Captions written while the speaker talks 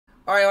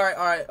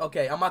Alright.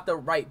 Okay, I'm about to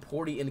write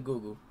Porty in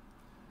Google.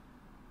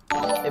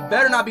 It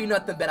better not be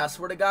nothing bad. I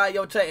swear to God,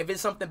 yo, check. If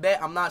it's something bad,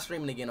 I'm not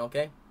streaming again,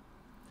 okay?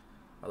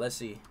 Let's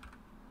see.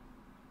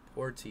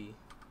 Porty.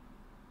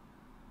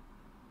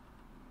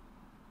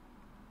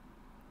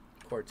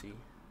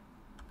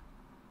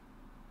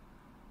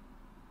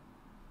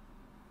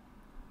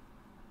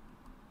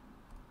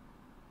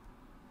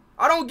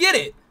 I don't get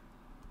it.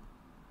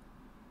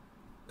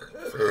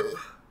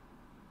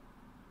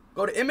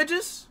 Go to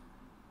images.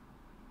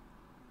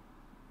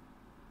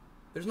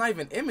 There's not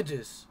even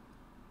images.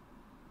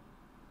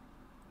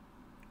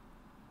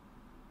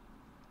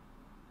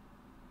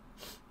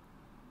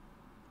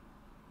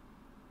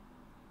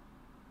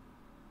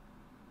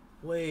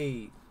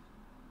 Wait.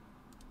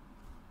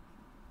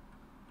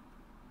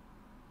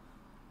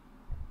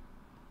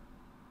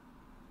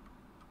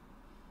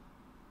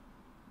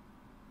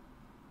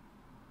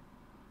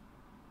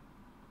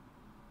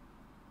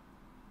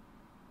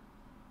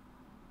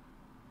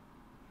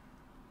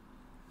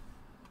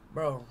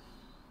 Bro.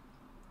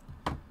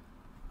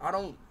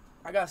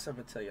 I got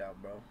something to tell y'all,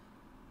 bro.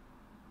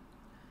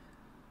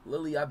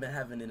 Literally, I've been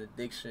having an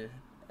addiction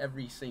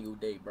every single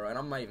day, bro. And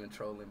I'm not even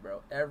trolling,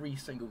 bro. Every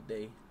single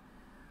day,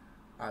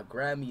 I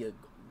grab me a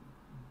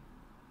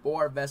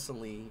bar of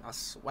Vaseline, I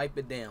swipe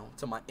it down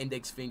to my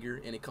index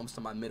finger, and it comes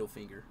to my middle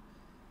finger.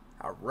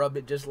 I rub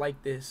it just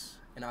like this,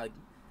 and I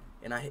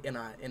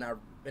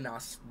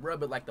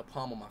rub it like the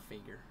palm of my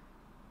finger.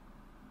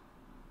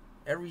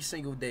 Every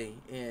single day,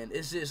 and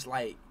it's just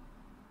like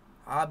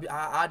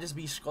I just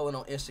be scrolling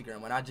on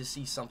Instagram when I just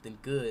see something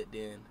good,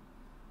 then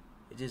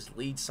it just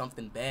leads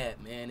something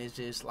bad, man. It's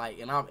just like,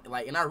 and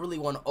I really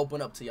want to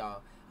open up to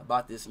y'all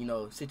about this, you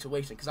know,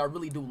 situation, because I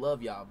really do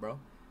love y'all, bro.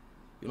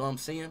 You know what I'm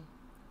saying?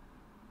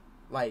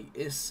 Like,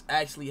 it's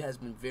actually has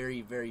been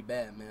very, very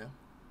bad, man.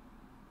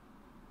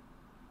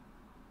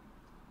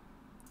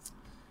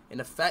 And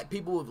the fact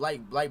people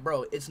like,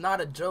 bro, it's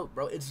not a joke,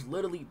 bro. It's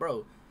literally,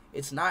 bro.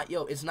 It's not,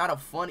 yo, it's not a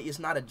funny, it's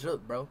not a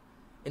joke, bro.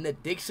 An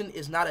addiction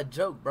is not a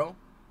joke, bro.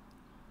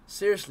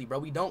 Seriously, bro,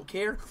 we don't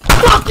care.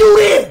 Fuck you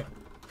then!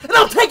 And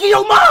I'm taking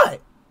your mind!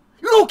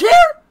 You don't care?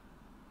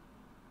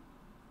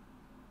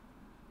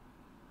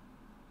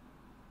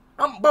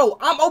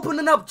 I'm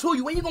opening up to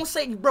you. When you gonna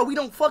say, bro, we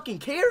don't fucking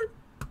care?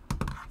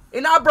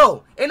 And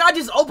I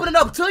just opening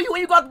up to you,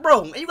 and you got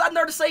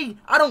nerve to say,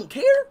 I don't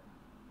care?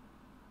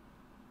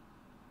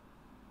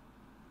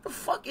 The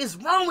fuck is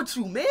wrong with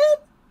you, man?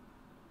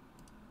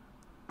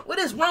 What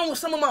is wrong with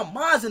some of my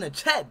mods in the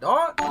chat,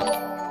 dog?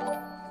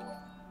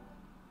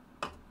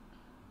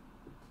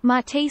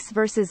 Mateus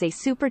versus a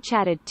super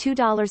chatted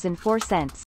 $2.04.